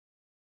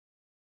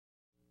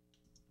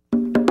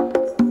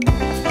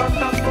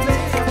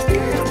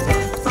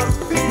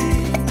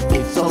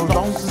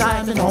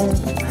driving home.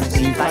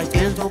 Seems like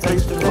there's no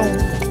place to roam.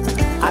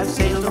 I've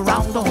sailed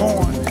around the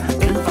Horn,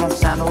 been from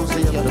San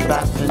Jose to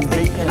Baffin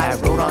Bay, and I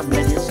rode on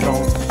many a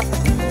storm.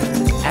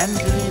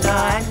 Angelina,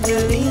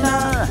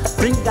 Angelina,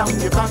 bring down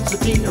your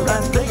concertina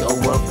and play a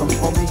welcome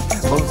for me,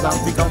 'cause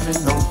I'll be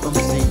coming home from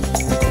sea.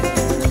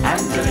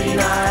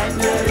 Angelina,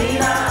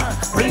 Angelina,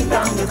 bring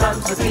down your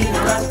concertina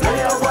and play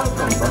a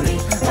welcome for me,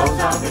 'cause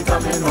I'll be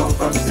coming home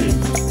from sea.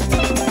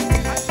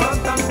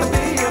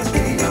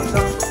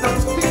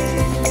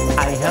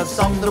 I have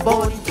sung the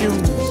bawdy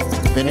tunes,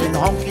 been in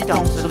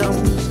honky-tonk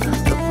saloons,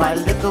 took my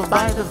liquor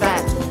by the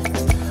vat.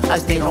 I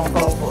stayed on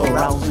call for a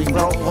rousing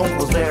brawl, home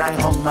was where I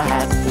hung my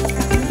hat.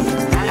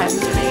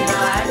 Angelina,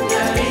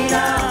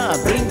 Angelina,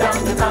 bring down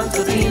the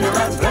concertina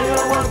and play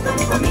a welcome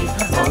for me,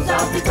 'cause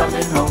I'll be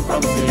coming home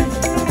from sea.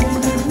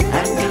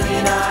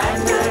 Angelina,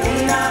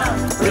 Angelina,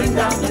 bring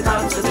down the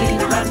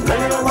concertina and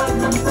play a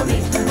welcome for me,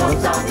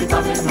 'cause I'll be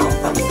coming home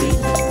from sea.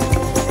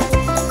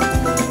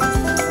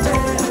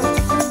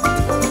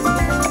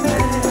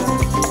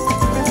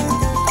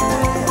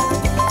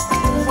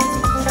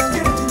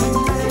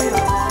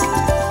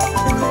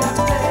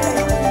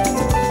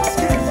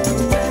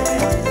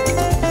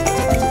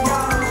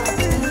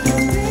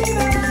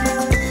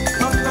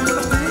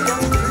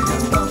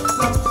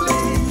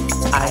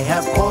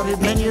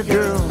 Many a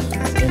girl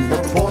in the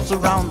ports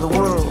around the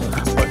world,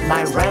 but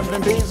my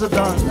rambling days are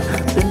done.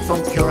 Been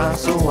from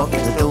Curacao up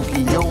to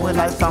Tokyo,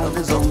 and I found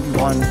there's only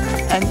one,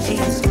 and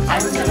she's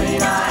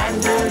Angelina,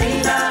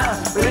 Angelina,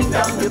 bring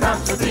down the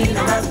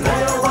concertina and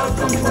play a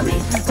welcome for me,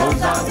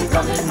 'cause I'll be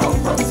coming home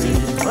from sea.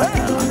 Well,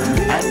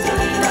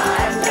 Angelina,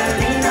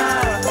 Angelina,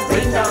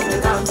 bring down the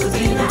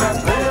concertina and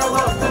play a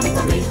welcome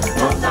for me,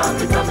 'cause I'll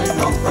be coming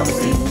home from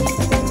sea.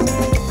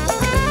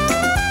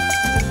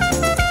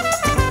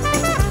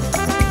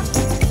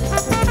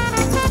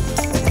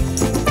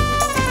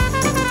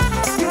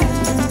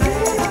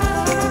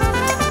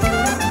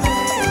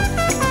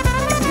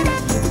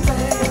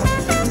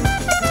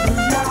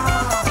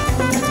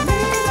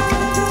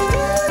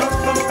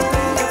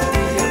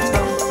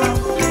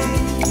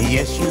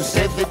 Yes, you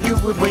said that you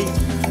would wait,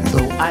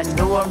 though I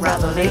know I'm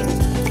rather late.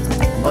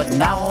 But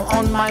now I'm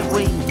on my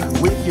way,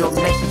 with your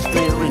message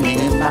clearing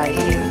in my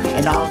ear,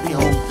 and I'll be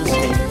home to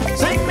stay.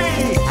 Sing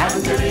me!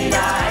 Angelina,